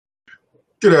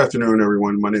Good afternoon,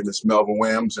 everyone. My name is Melvin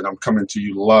Wams, and I'm coming to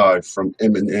you live from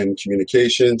M&N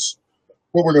Communications.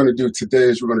 What we're going to do today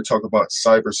is we're going to talk about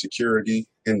cybersecurity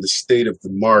and the state of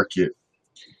the market.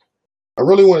 I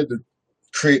really wanted to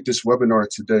create this webinar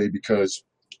today because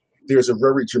there's a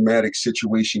very dramatic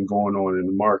situation going on in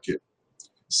the market.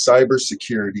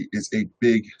 Cybersecurity is a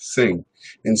big thing,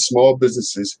 and small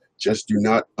businesses just do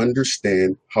not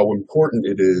understand how important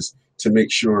it is to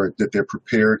make sure that they're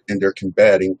prepared and they're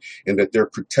combating and that they're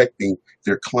protecting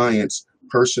their clients'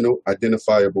 personal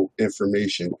identifiable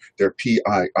information, their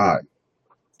PII.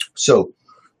 So,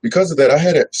 because of that, I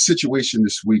had a situation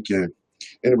this weekend,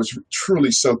 and it was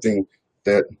truly something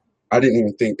that I didn't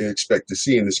even think they expect to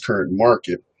see in this current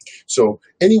market. So,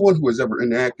 anyone who has ever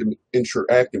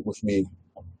interacted with me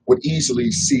would easily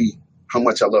see how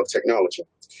much I love technology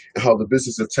and how the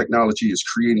business of technology is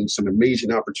creating some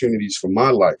amazing opportunities for my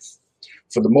life.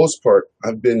 For the most part,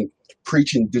 I've been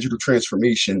preaching digital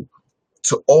transformation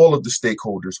to all of the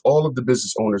stakeholders, all of the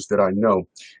business owners that I know.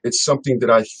 It's something that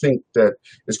I think that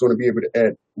is going to be able to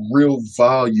add real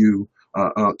value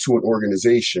to an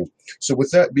organization. So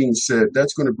with that being said,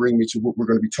 that's going to bring me to what we're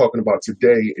going to be talking about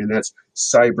today, and that's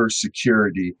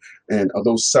cybersecurity and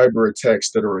those cyber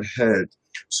attacks that are ahead.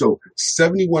 So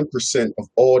 71% of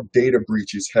all data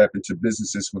breaches happen to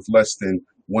businesses with less than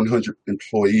 100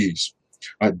 employees.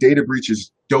 Data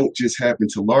breaches don't just happen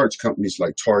to large companies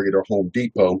like Target or Home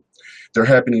Depot. They're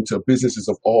happening to businesses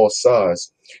of all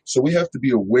size. So we have to be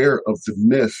aware of the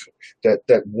myth,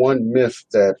 that one myth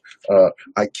that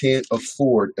I can't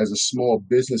afford as a small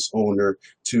business owner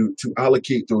to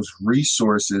allocate those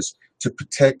resources to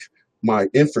protect my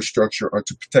infrastructure or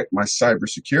to protect my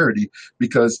cybersecurity,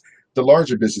 because the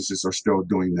larger businesses are still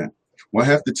doing that. Well, I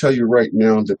have to tell you right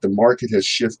now that the market has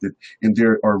shifted, and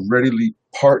there are readily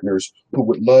partners who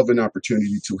would love an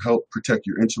opportunity to help protect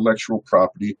your intellectual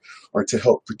property or to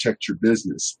help protect your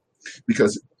business.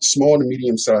 Because small to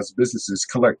medium-sized businesses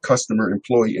collect customer,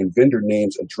 employee, and vendor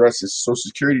names, addresses, social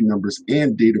security numbers,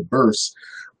 and date of births,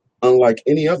 unlike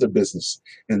any other business.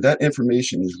 And that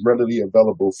information is readily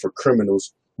available for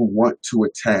criminals who want to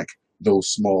attack those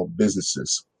small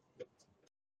businesses.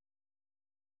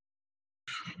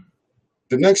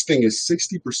 The next thing is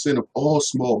 60% of all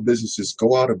small businesses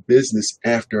go out of business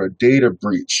after a data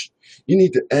breach. You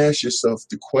need to ask yourself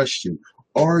the question,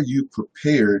 are you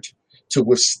prepared to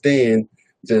withstand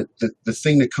the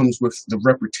thing that comes with the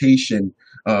reputation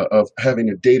of having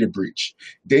a data breach?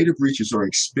 Data breaches are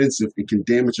expensive and can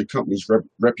damage a company's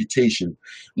reputation.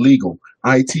 Legal,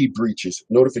 IT breaches,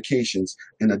 notifications,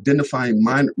 and identifying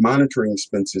monitoring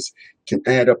expenses can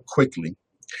add up quickly.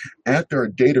 After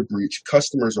a data breach,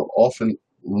 customers will often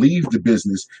leave the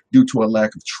business due to a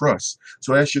lack of trust.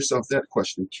 So ask yourself that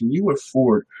question. Can you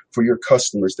afford for your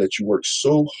customers that you work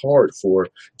so hard for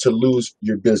to lose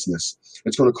your business?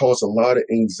 It's going to cause a lot of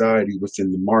anxiety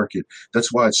within the market.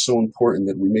 That's why it's so important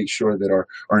that we make sure that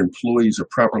our employees are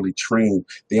properly trained.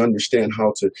 They understand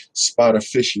how to spot a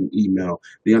phishing email.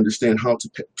 They understand how to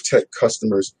protect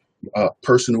customers'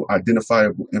 personal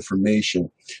identifiable information,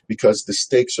 because the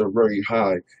stakes are very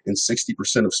high, and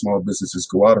 60% of small businesses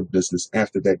go out of business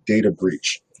after that data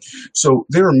breach. So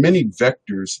there are many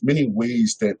vectors, many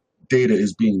ways that data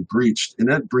is being breached, and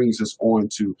that brings us on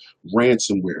to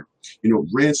ransomware.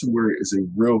 Ransomware is a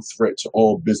real threat to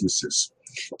all businesses.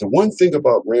 The one thing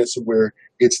about ransomware,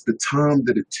 it's the time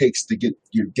that it takes to get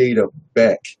your data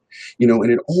back,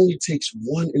 and it only takes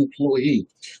one employee.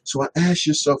 So I ask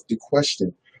yourself the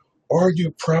question, are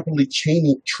you properly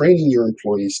training your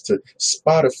employees to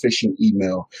spot a phishing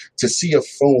email, to see a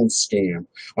phone scam?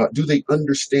 Do they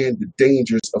understand the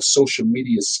dangers of social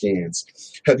media scams?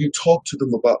 Have you talked to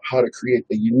them about how to create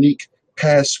a unique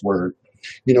password?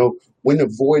 When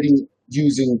avoiding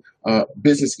using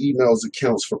business emails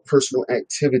accounts for personal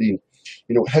activity,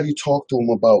 have you talked to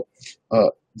them about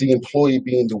the employee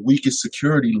being the weakest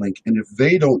security link? And if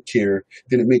they don't care,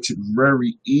 then it makes it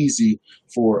very easy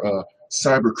for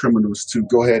cyber criminals to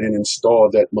go ahead and install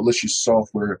that malicious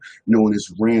software known as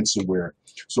ransomware.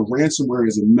 So ransomware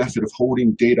is a method of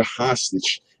holding data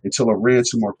hostage until a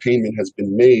ransom or payment has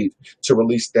been made to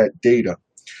release that data.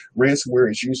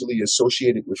 Ransomware is usually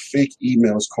associated with fake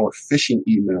emails called phishing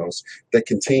emails that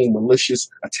contain malicious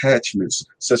attachments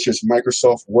such as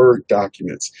Microsoft Word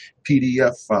documents,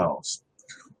 PDF files.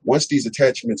 Once these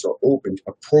attachments are opened,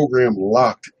 a program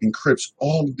locked encrypts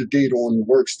all of the data on the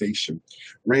workstation.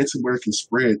 Ransomware can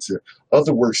spread to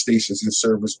other workstations and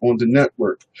servers on the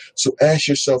network. So ask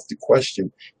yourself the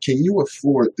question, can you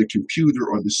afford the computer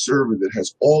or the server that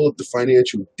has all of the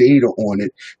financial data on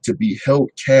it to be held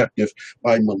captive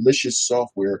by malicious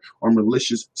software or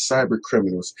malicious cyber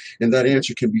criminals? And that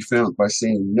answer can be found by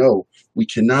saying, no, we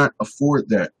cannot afford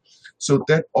that. So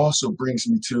that also brings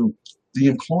me to the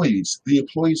employees. The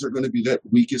employees are going to be that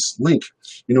weakest link.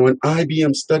 An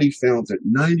IBM study found that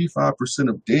 95%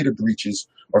 of data breaches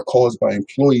are caused by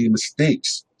employee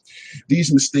mistakes.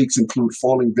 These mistakes include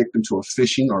falling victim to a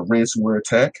phishing or ransomware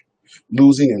attack,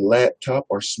 losing a laptop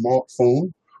or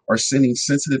smartphone, or sending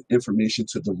sensitive information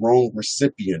to the wrong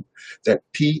recipient. That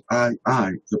PII,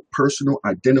 the personal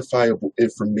identifiable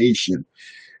information.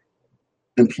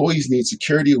 Employees need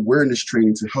security awareness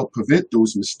training to help prevent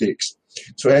those mistakes.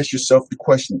 So ask yourself the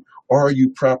question, are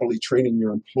you properly training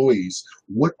your employees?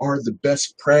 What are the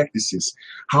best practices?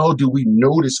 How do we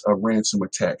notice a ransom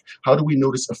attack? How do we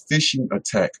notice a phishing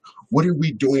attack? What are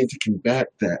we doing to combat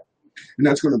that? And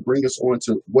that's going to bring us on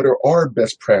to what are our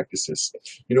best practices.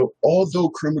 Although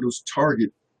criminals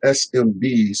target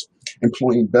SMBs,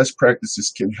 employing best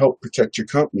practices can help protect your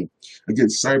company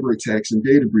against cyber attacks and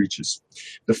data breaches.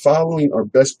 The following are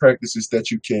best practices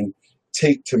that you can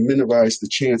take to minimize the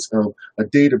chance of a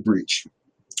data breach.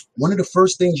 One of the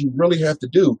first things you really have to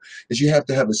do is you have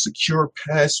to have a secure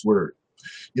password.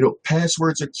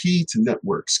 Passwords are key to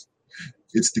networks.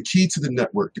 It's the key to the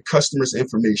network, the customer's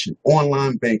information,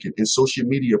 online banking, and social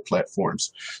media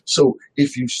platforms. So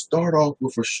if you start off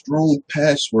with a strong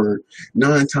password,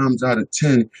 9 times out of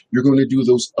 10, you're going to do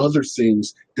those other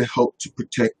things to help to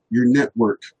protect your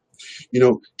network.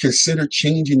 Consider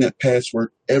changing that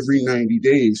password every 90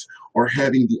 days or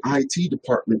having the IT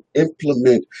department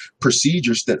implement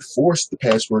procedures that force the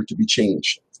password to be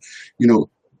changed.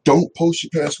 Don't post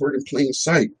your password in plain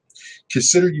sight.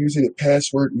 Consider using a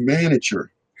password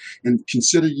manager and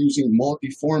consider using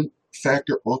multi-form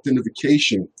factor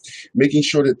authentication, making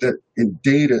sure that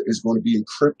data is going to be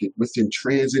encrypted within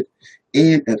transit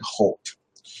and at halt,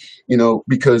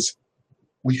 because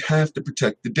we have to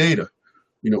protect the data.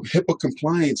 HIPAA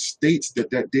compliance states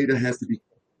that data has to be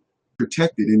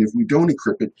protected. And if we don't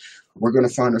encrypt it, we're going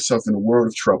to find ourselves in a world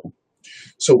of trouble.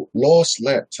 So lost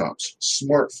laptops,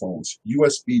 smartphones,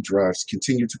 USB drives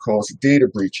continue to cause data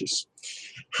breaches.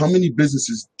 How many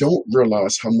businesses don't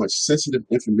realize how much sensitive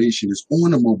information is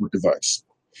on a mobile device?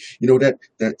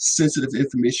 That sensitive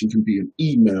information can be an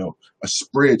email, a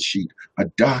spreadsheet, a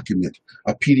document,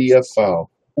 a PDF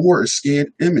file, or a scanned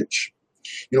image.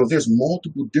 There's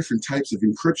multiple different types of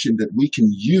encryption that we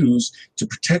can use to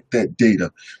protect that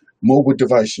data. Mobile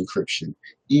device encryption,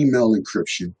 email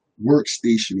encryption,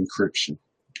 workstation encryption.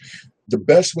 The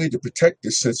best way to protect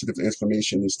this sensitive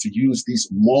information is to use these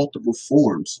multiple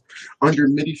forms. Under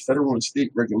many federal and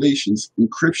state regulations,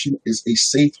 encryption is a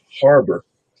safe harbor.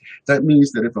 That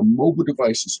means that if a mobile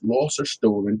device is lost or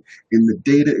stolen and the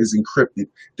data is encrypted,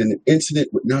 then an incident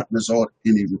would not result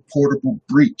in a reportable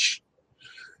breach.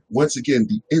 Once again,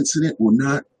 the incident will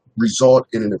not result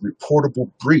in a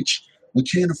reportable breach. We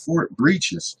can't afford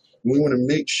breaches. We want to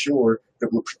make sure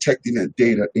that we're protecting that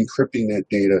data, encrypting that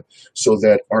data, so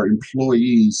that our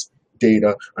employees'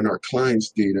 data and our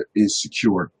clients' data is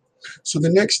secure. So the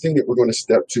next thing that we're going to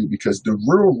step to, because the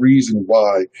real reason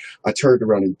why I turned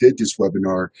around and did this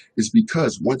webinar is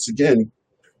because, once again,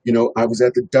 I was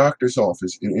at the doctor's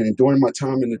office, and during my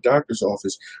time in the doctor's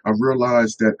office, I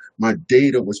realized that my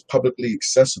data was publicly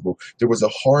accessible. There was a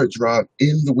hard drive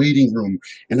in the waiting room,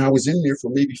 and I was in there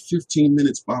for maybe 15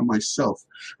 minutes by myself.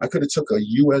 I could have took a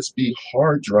USB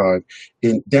hard drive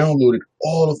and downloaded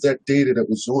all of that data that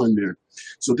was on there.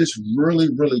 So this really,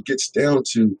 really gets down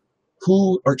to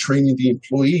who are training the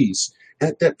employees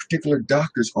at that particular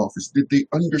doctor's office. Did they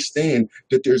understand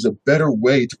that there's a better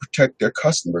way to protect their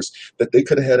customers, that they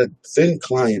could have had a thin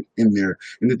client in there,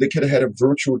 and that they could have had a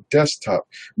virtual desktop,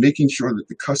 making sure that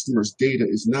the customer's data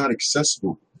is not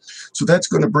accessible? So that's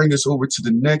going to bring us over to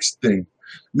the next thing,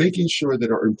 making sure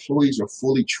that our employees are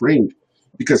fully trained,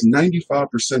 because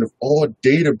 95% of all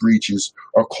data breaches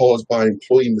are caused by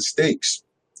employee mistakes.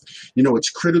 It's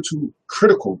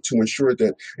critical to ensure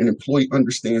that an employee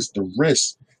understands the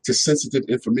risks to sensitive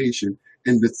information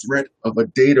and the threat of a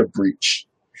data breach.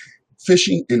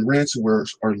 Phishing and ransomware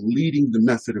are leading the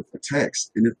method of attacks.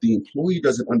 And if the employee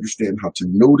doesn't understand how to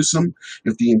notice them,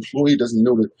 if the employee doesn't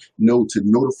know to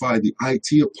notify the IT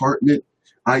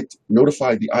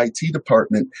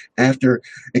department after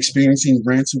experiencing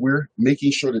ransomware,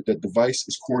 making sure that the device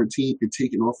is quarantined and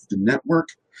taken off the network,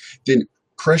 then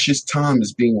Precious time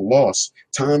is being lost,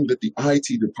 time that the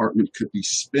IT department could be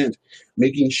spent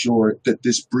making sure that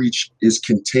this breach is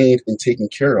contained and taken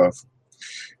care of.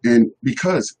 And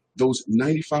because those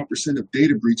 95% of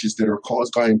data breaches that are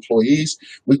caused by employees,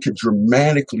 we could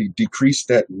dramatically decrease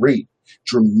that rate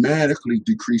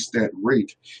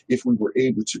if we were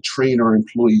able to train our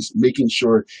employees, making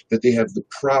sure that they have the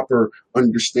proper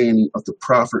understanding of the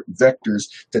proper vectors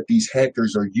that these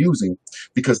hackers are using.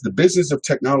 Because the business of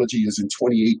technology is in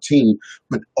 2018,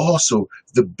 but also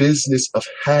the business of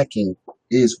hacking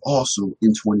is also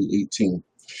in 2018.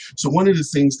 So one of the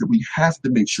things that we have to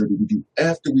make sure that we do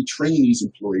after we train these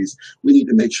employees, we need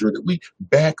to make sure that we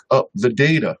back up the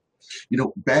data.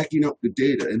 Backing up the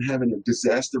data and having a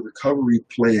disaster recovery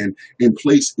plan in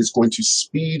place is going to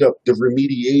speed up the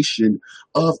remediation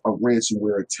of a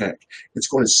ransomware attack. It's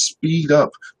going to speed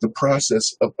up the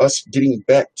process of us getting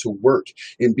back to work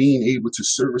and being able to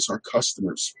service our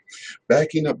customers.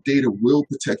 Backing up data will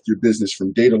protect your business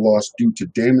from data loss due to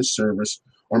damaged service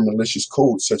or malicious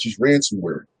code such as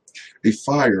ransomware. A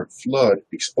fire, flood,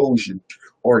 explosion,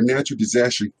 or a natural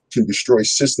disaster can destroy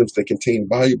systems that contain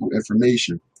valuable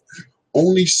information.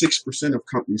 Only 6% of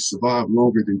companies survive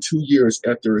longer than 2 years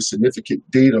after a significant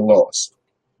data loss.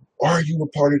 Are you a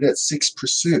part of that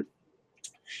 6%?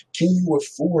 Can you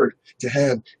afford to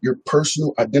have your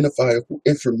personal identifiable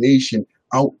information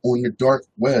out on the dark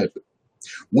web?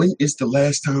 When is the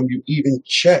last time you even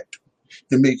checked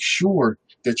to make sure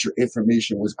that your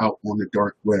information was out on the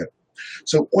dark web?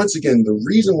 So once again, the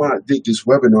reason why I did this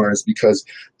webinar is because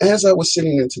as I was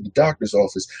sitting into the doctor's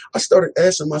office, I started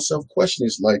asking myself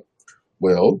questions like,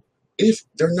 well, if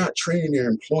they're not training their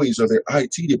employees or their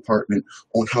IT department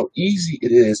on how easy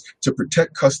it is to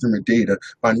protect customer data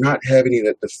by not having it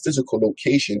at the physical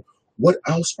location, what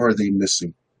else are they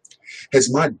missing?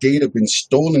 Has my data been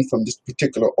stolen from this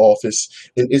particular office,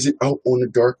 and is it out on the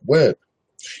dark web?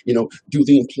 Do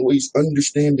the employees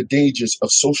understand the dangers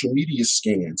of social media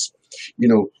scans?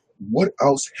 What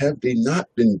else have they not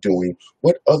been doing?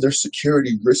 What other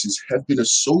security risks have been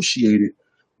associated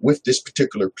with this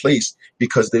particular place,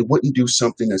 because they wouldn't do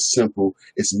something as simple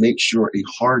as make sure a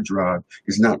hard drive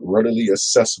is not readily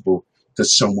accessible to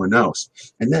someone else?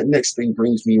 And that next thing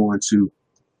brings me on to,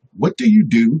 what do you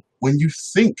do when you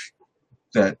think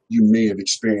that you may have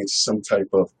experienced some type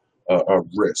of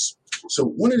risk? So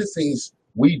one of the things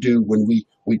we do when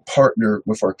we partner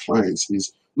with our clients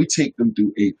is we take them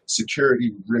through a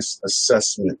security risk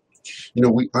assessment.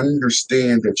 We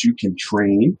understand that you can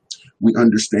train. We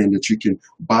understand that you can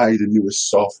buy the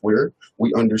newest software.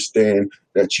 We understand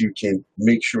that you can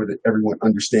make sure that everyone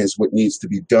understands what needs to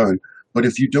be done. But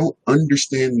if you don't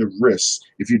understand the risks,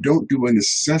 if you don't do an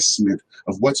assessment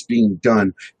of what's being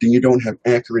done, then you don't have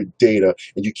accurate data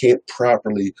and you can't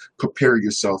properly prepare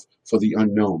yourself for the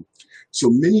unknown. So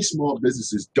many small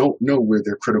businesses don't know where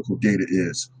their critical data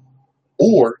is,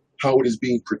 or how it is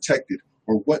being protected,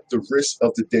 or what the risks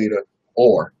of the data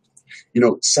are.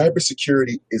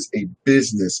 Cybersecurity is a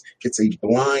business. It's a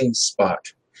blind spot.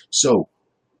 So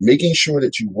making sure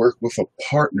that you work with a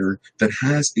partner that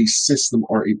has a system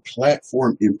or a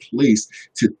platform in place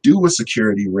to do a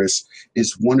security risk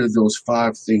is one of those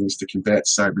 5 things to combat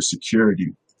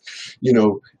cybersecurity.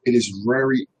 It is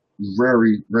very,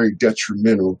 very, very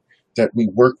detrimental that we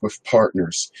work with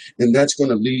partners. And that's going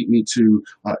to lead me to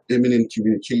Eminent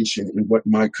Communication and what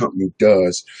my company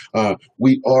does.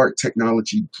 We are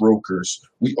technology brokers.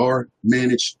 We are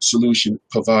managed solution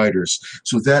providers.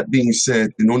 So that being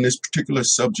said, and on this particular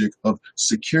subject of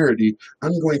security,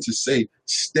 I'm going to say,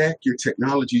 stack your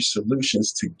technology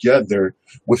solutions together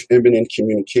with Eminent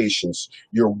Communications,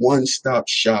 your one-stop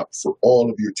shop for all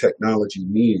of your technology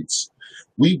needs.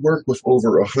 We work with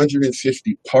over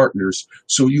 150 partners,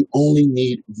 so you only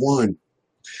need one.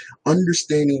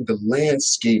 Understanding the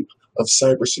landscape of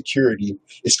cybersecurity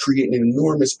is creating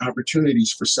enormous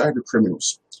opportunities for cyber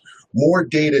criminals. More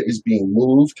data is being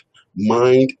moved,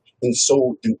 mined, and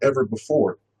sold than ever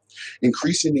before,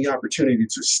 increasing the opportunity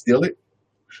to steal it,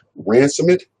 ransom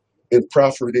it, and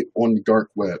profit it on the dark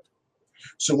web.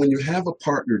 So when you have a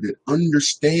partner that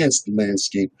understands the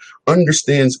landscape,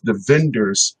 understands the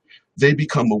vendors, they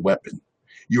become a weapon.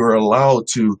 You're allowed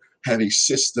to have a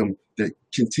system that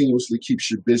continuously keeps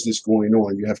your business going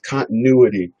on. You have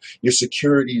continuity. Your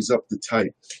security is up to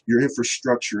tight. Your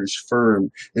infrastructure is firm.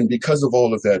 And because of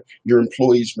all of that, your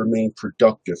employees remain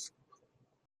productive.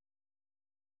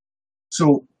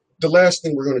 So the last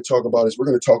thing we're going to talk about is we're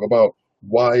going to talk about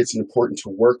why it's important to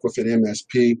work with an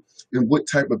MSP, and what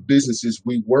type of businesses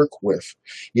we work with.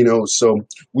 So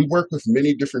we work with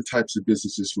many different types of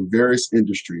businesses from various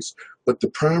industries, but the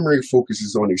primary focus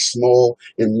is on a small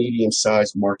and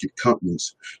medium-sized market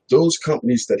companies. Those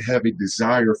companies that have a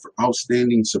desire for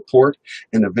outstanding support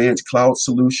and advanced cloud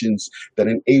solutions that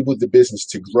enable the business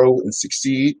to grow and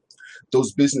succeed.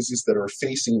 Those businesses that are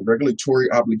facing regulatory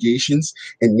obligations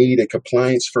and need a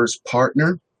compliance first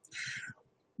partner.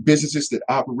 Businesses that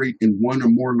operate in one or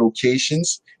more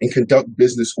locations and conduct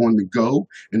business on the go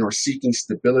and are seeking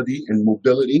stability and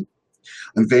mobility.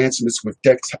 Advancements with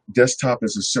desktop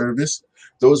as a service.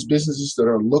 Those businesses that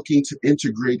are looking to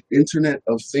integrate Internet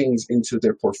of Things into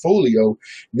their portfolio,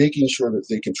 making sure that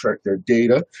they can track their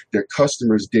data, their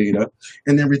customers' data,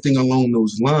 and everything along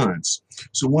those lines.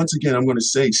 So once again, I'm going to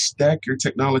say, stack your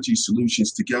technology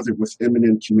solutions together with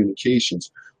M&N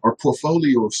Communications. Our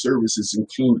portfolio of services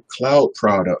include cloud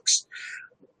products,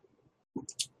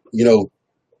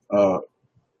 uh,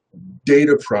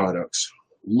 data products,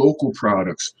 local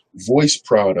products, voice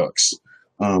products,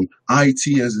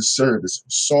 IT as a service,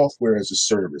 software as a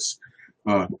service,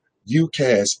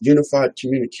 UCaaS, unified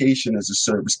communication as a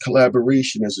service,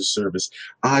 collaboration as a service,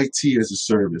 IT as a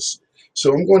service.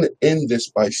 So I'm going to end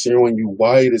this by showing you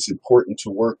why it is important to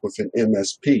work with an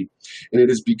MSP. And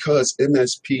it is because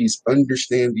MSPs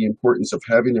understand the importance of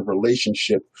having a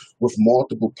relationship with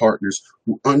multiple partners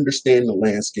who understand the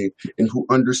landscape and who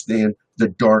understand the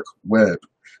dark web.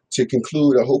 To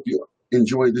conclude, I hope you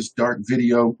enjoy this dark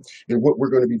video and what we're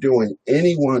going to be doing.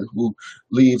 Anyone who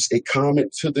leaves a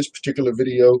comment to this particular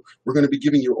video, we're going to be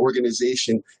giving your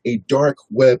organization a dark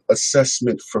web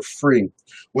assessment for free.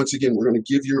 Once again, we're going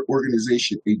to give your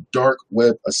organization a dark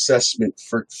web assessment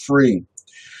for free.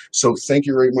 So thank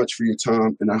you very much for your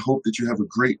time, and I hope that you have a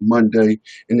great Monday.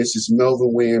 And this is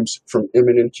Melvin Williams from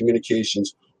M&N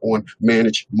Communications on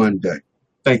Manage Monday.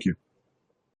 Thank you.